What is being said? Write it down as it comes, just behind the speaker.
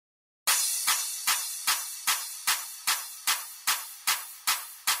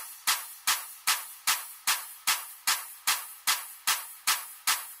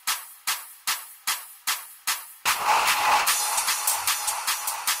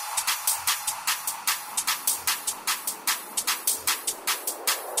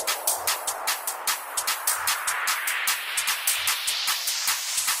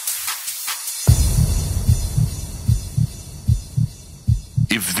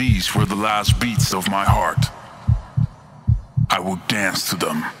These were the last beats of my heart. I would dance to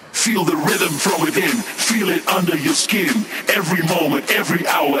them. Feel the rhythm from within, feel it under your skin. Every moment, every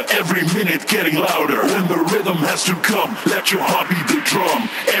hour, every minute getting louder. When the rhythm has to come, let your heart beat the drum.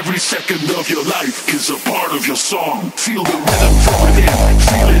 Every second of your life is a part of your song. Feel the rhythm from within,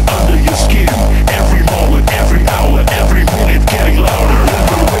 feel it under your skin. Every moment, every hour, every minute getting louder. When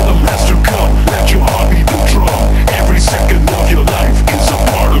the rhythm has to come, let your heart beat the drum. Every second of your life is a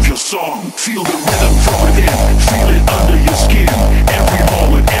part of your song. Feel the rhythm from within, feel it under your skin. Every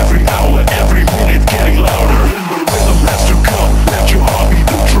moment, every hour, every minute getting louder. When the rhythm has to come, let your heart beat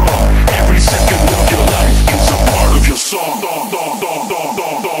the drum. Every second of your life is a part of your song.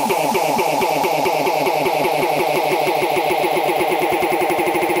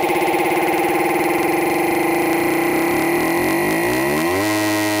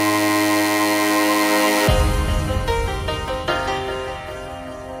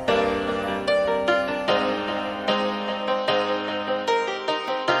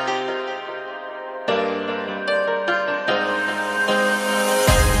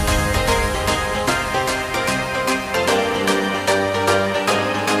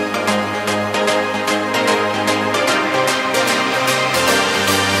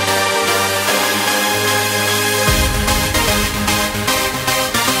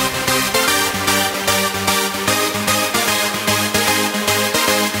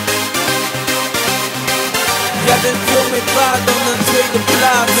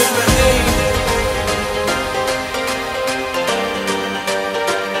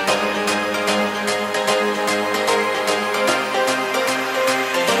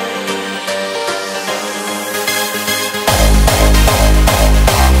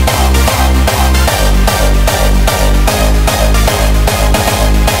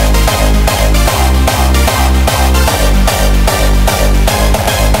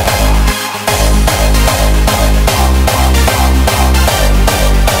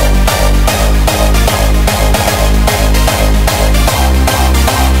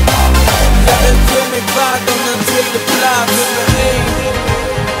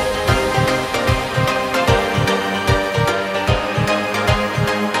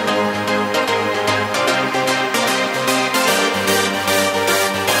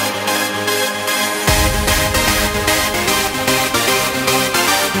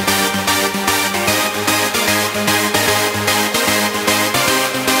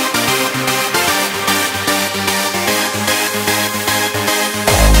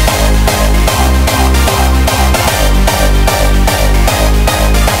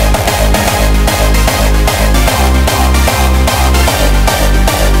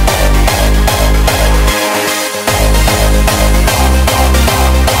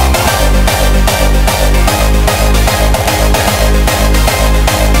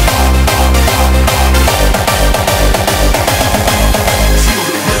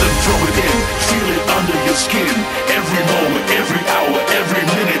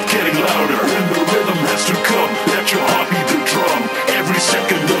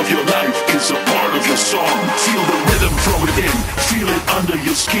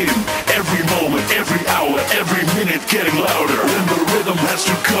 Every moment, every hour, every minute getting louder. When the rhythm has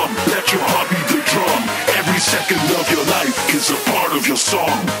to come, let your heart beat the drum. Every second of your life is a part of your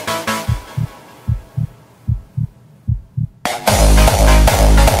song.